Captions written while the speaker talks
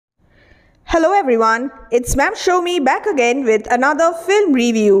Hello everyone, it's Ma'am Show Me back again with another film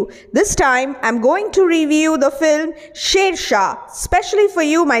review. This time I'm going to review the film SHERSHAAH, specially for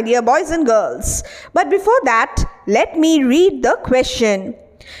you my dear boys and girls. But before that, let me read the question.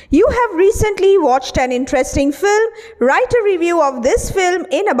 You have recently watched an interesting film. Write a review of this film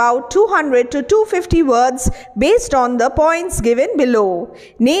in about 200 to 250 words based on the points given below.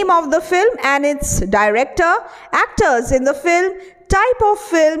 Name of the film and its director, actors in the film, type of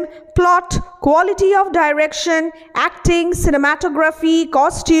film, plot, quality of direction, acting, cinematography,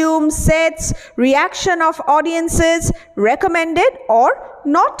 costumes, sets, reaction of audiences, recommended or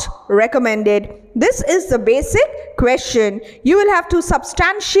not recommended. This is the basic question. You will have to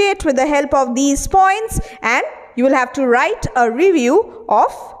substantiate with the help of these points and you will have to write a review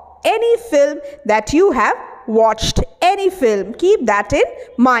of any film that you have watched. Any film, keep that in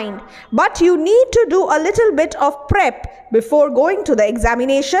mind. But you need to do a little bit of prep before going to the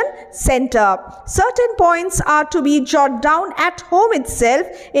examination center. Certain points are to be jotted down at home itself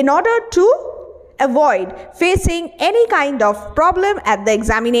in order to avoid facing any kind of problem at the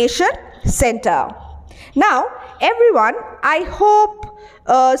examination center. Now, everyone, I hope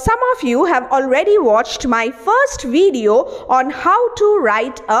some of you have already watched my first video on how to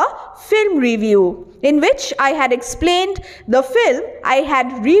write a film review, in which I had explained the film. I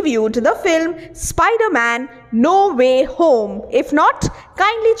had reviewed the film Spider-Man No Way Home. If not,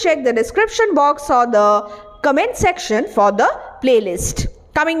 kindly check the description box or the comment section for the playlist.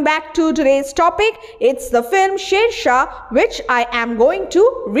 Coming back to today's topic, it's the film SHERSHAAH, which I am going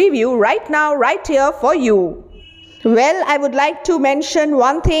to review right now, right here for you. Well, I would like to mention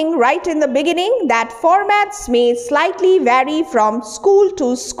one thing right in the beginning, that formats may slightly vary from school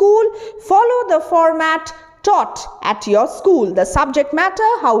to school. Follow the format taught at your school. The subject matter,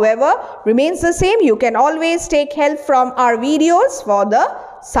 however, remains the same. You can always take help from our videos for the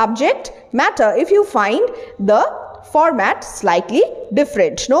subject matter if you find the format slightly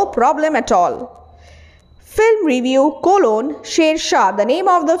different. No problem at all. Film review : SHERSHAAH. The name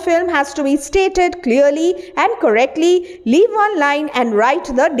of the film has to be stated clearly and correctly. Leave one line and write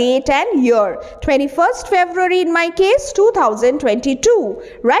the date and year. 21st February in my case, 2022.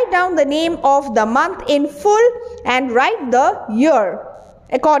 Write down the name of the month in full and write the year.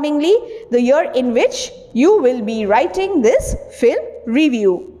 Accordingly, the year in which you will be writing this film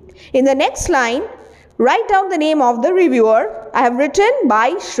review. In the next line, write down the name of the reviewer. I have written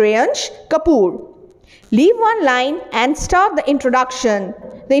by Shreyansh Kapoor. Leave one line and start the introduction.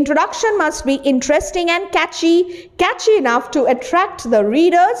 The introduction must be interesting and catchy enough to attract the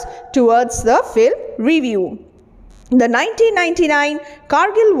readers towards the film review. The 1999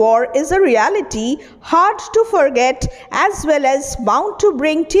 Kargil War is a reality hard to forget as well as bound to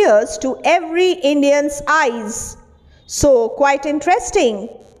bring tears to every Indian's eyes. So quite interesting.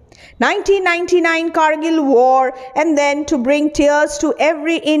 1999 Kargil War, and then to bring tears to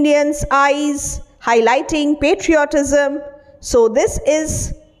every Indian's eyes, highlighting patriotism. So this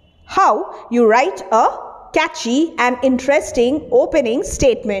is how you write a catchy and interesting opening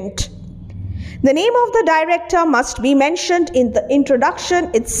statement. The name of the director must be mentioned in the introduction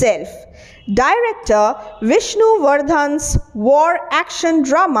itself. Director Vishnu Vardhan's war action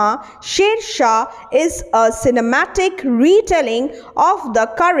drama SHERSHAAH is a cinematic retelling of the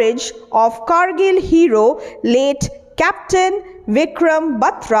courage of Kargil hero late Captain Vikram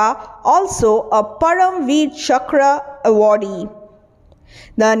Batra, also a Param Veer Chakra awardee.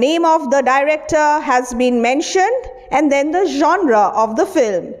 The name of the director has been mentioned, and then the genre of the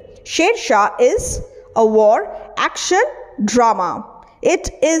film. SHERSHAAH is a war action drama.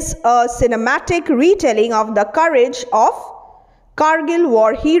 It is a cinematic retelling of the courage of Kargil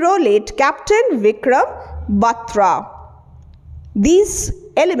war hero late Captain Vikram Batra. These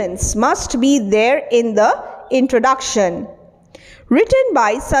elements must be there in the introduction. Written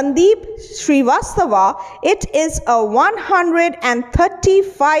by Sandeep Srivastava, it is a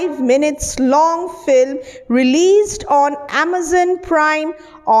 135 minutes long film released on Amazon Prime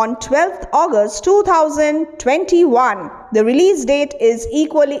on 12th August 2021. The release date is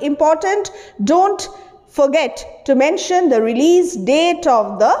equally important. Don't forget to mention the release date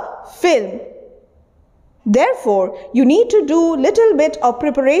of the film. Therefore, you need to do little bit of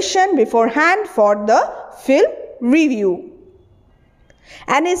preparation beforehand for the film review,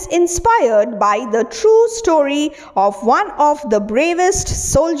 and is inspired by the true story of one of the bravest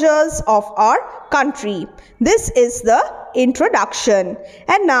soldiers of our country. This is the introduction.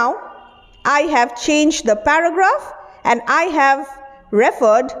 And now I have changed the paragraph and I have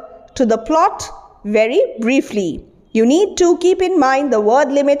referred to the plot very briefly. You need to keep in mind the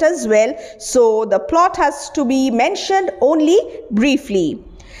word limit as well, so the plot has to be mentioned only briefly.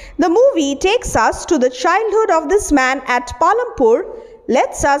 The movie takes us to the childhood of this man at Palampur,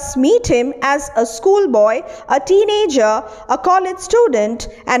 lets us meet him as a schoolboy, a teenager, a college student,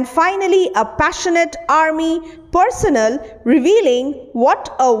 and finally a passionate army personnel, revealing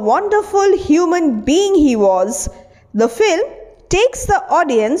what a wonderful human being he was. The film takes the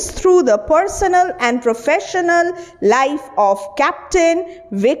audience through the personal and professional life of Captain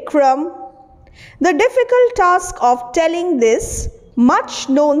Vikram. The difficult task of telling this much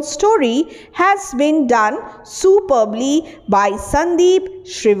known story has been done superbly by Sandeep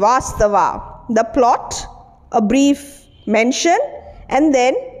Srivastava. The plot, a brief mention, and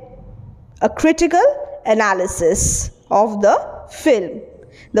then a critical analysis of the film.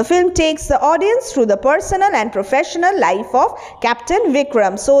 The film takes the audience through the personal and professional life of Captain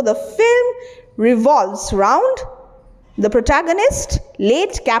Vikram. So the film revolves round the protagonist,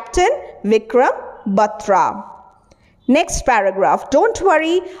 late Captain Vikram Batra. Next paragraph. Don't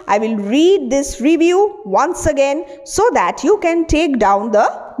worry, I will read this review once again so that you can take down the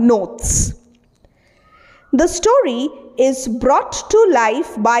notes. The story is brought to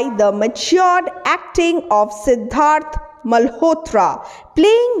life by the matured acting of Siddharth Malhotra,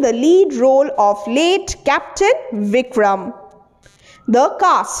 playing the lead role of late Captain Vikram. The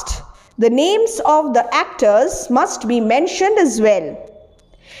cast. The names of the actors must be mentioned as well.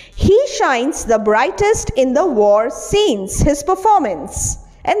 He shines the brightest in the war scenes, his performance,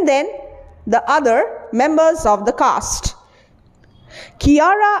 and then the other members of the cast.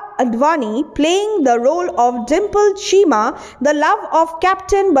 Kiara Advani playing the role of Dimple Chima, the love of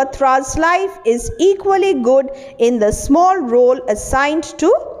Captain Batra's life is equally good in the small role assigned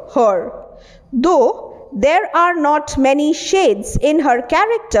to her. Though there are not many shades in her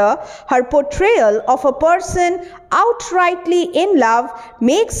character, her portrayal of a person outrightly in love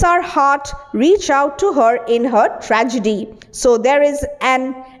makes our heart reach out to her in her tragedy. So there is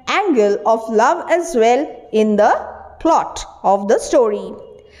an angle of love as well in the plot of the story.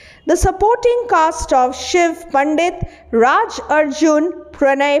 The supporting cast of Shiv Pandit, Raj Arjun,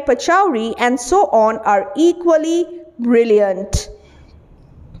 Pranay Pachauri and so on are equally brilliant.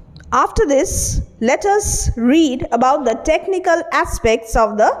 After this, let us read about the technical aspects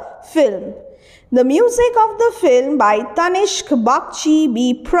of the film. The music of the film by Tanishq Bakshi,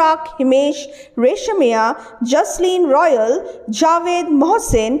 B. Prak, Himesh Reshamia, Jasleen Royal, Javed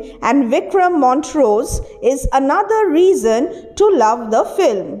Mohsin and Vikram Montrose is another reason to love the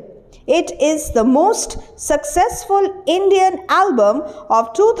film. It is the most successful Indian album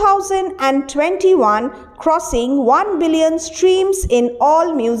of 2021, crossing 1 billion streams in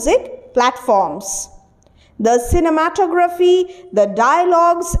all music platforms. The cinematography, the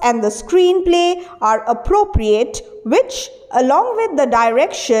dialogues and the screenplay are appropriate, which along with the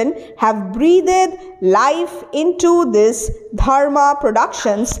direction have breathed life into this Dharma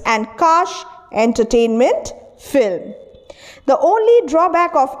Productions and Kash Entertainment film. The only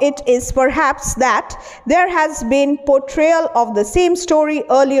drawback of it is perhaps that there has been portrayal of the same story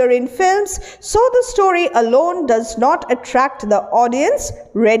earlier in films, so the story alone does not attract the audience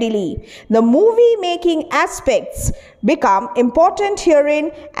readily. The movie making aspects become important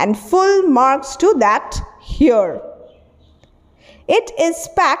herein and full marks to that here. It is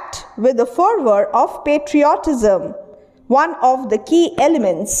packed with the fervor of patriotism, one of the key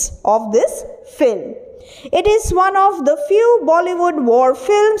elements of this film. It is one of the few Bollywood war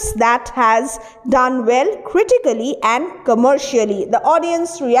films that has done well critically and commercially. The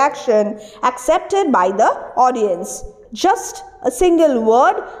audience reaction accepted by the audience. Just a single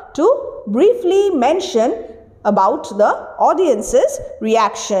word to briefly mention about the audience's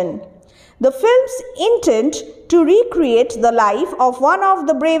reaction. The film's intent to recreate the life of one of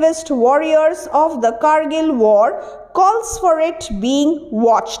the bravest warriors of the Kargil war calls for it being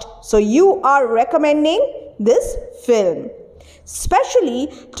watched. So you are recommending this film,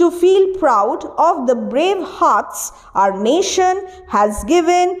 especially to feel proud of the brave hearts our nation has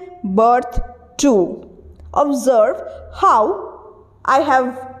given birth to. Observe how I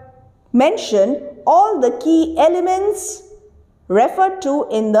have mentioned all the key elements referred to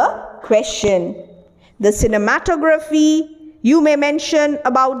in the question. The cinematography, you may mention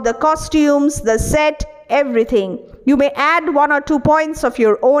about the costumes, the set, everything. You may add 1 or 2 points of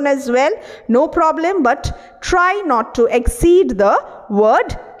your own as well, no problem, but try not to exceed the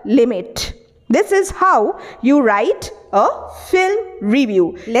word limit. This is how you write a film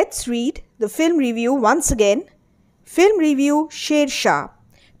review. Let's read the film review once again. Film review SHERSHAAH,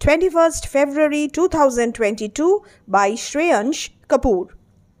 21st February 2022 by Shreyansh Kapoor.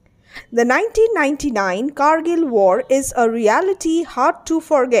 The 1999 Kargil War is a reality hard to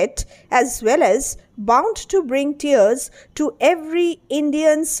forget as well as bound to bring tears to every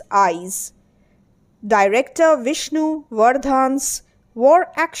Indian's eyes. Director Vishnu Vardhan's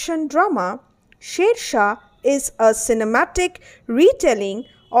war action drama SHERSHAAH is a cinematic retelling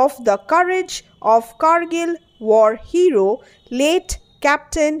of the courage of Kargil war hero late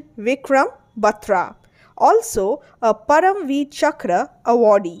Captain Vikram Batra, also a Paramveer Chakra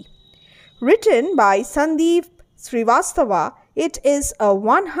awardee. Written by Sandeep Srivastava, it is a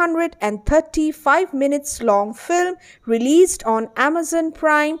 135 minutes long film released on Amazon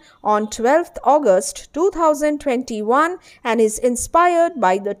Prime on 12th August 2021 and is inspired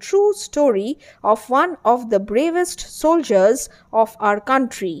by the true story of one of the bravest soldiers of our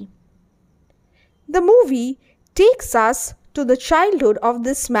country. The movie takes us to the childhood of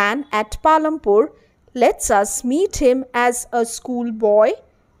this man at Palampur, lets us meet him as a schoolboy,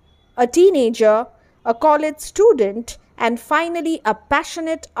 a teenager, a college student, and finally a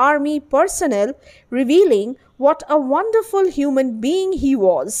passionate army personnel, revealing what a wonderful human being he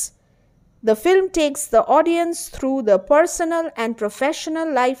was. The film takes the audience through the personal and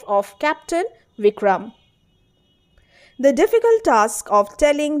professional life of Captain Vikram. The difficult task of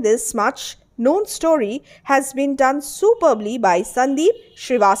telling this much known story has been done superbly by Sandeep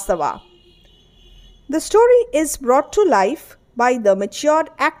Srivastava. The story is brought to life by the matured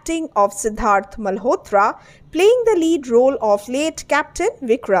acting of Siddharth Malhotra playing the lead role of late Captain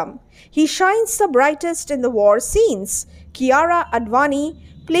Vikram. He shines the brightest in the war scenes. Kiara Advani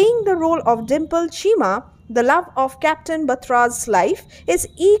playing the role of Dimple Chima, the love of Captain Batra's life, is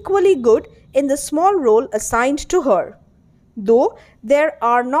equally good in the small role assigned to her. Though there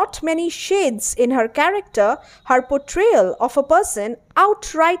are not many shades in her character, her portrayal of a person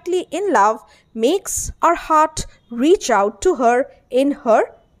outrightly in love makes our heart reach out to her in her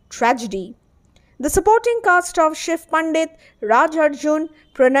tragedy. The supporting cast of Shiv Pandit, Raj Arjun,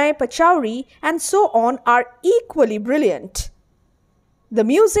 Pranay Pachauri, and so on are equally brilliant. The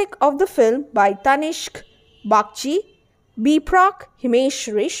music of the film by Tanishq Bagchi, Biprak,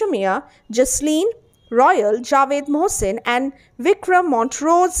 Himesh Reshamia, Jasleen Royal, Javed Mohsin, and Vikram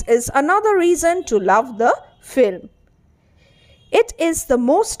Montrose is another reason to love the film. It is the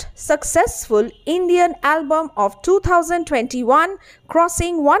most successful Indian album of 2021,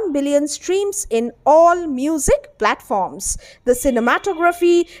 crossing 1 billion streams in all music platforms. The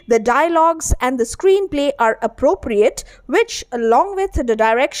cinematography, the dialogues, and the screenplay are appropriate, which, along with the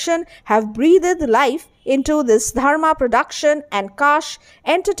direction, have breathed life into this Dharma production and Kash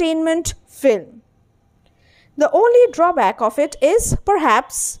entertainment film. The only drawback of it is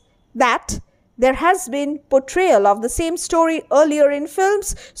perhaps that there has been portrayal of the same story earlier in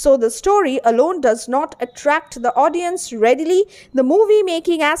films, so the story alone does not attract the audience readily. The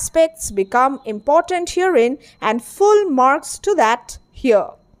movie-making aspects become important herein, and full marks to that here.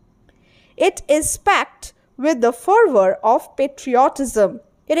 It is packed with the fervor of patriotism.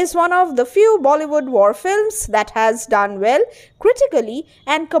 It is one of the few Bollywood war films that has done well critically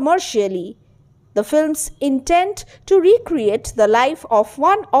and commercially. The film's intent to recreate the life of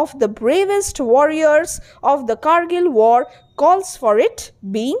one of the bravest warriors of the Kargil war calls for it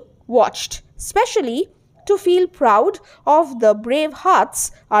being watched, especially to feel proud of the brave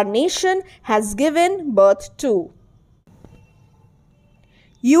hearts our nation has given birth to.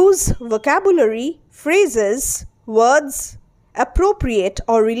 Use vocabulary, phrases, words appropriate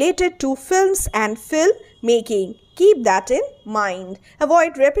or related to films and film making. Keep that in mind.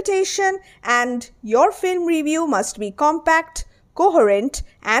 Avoid repetition, and your film review must be compact, coherent,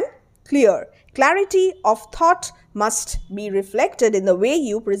 and clear. Clarity of thought must be reflected in the way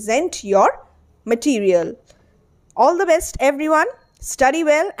you present your material. All the best, everyone. Study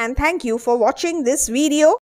well, and thank you for watching this video.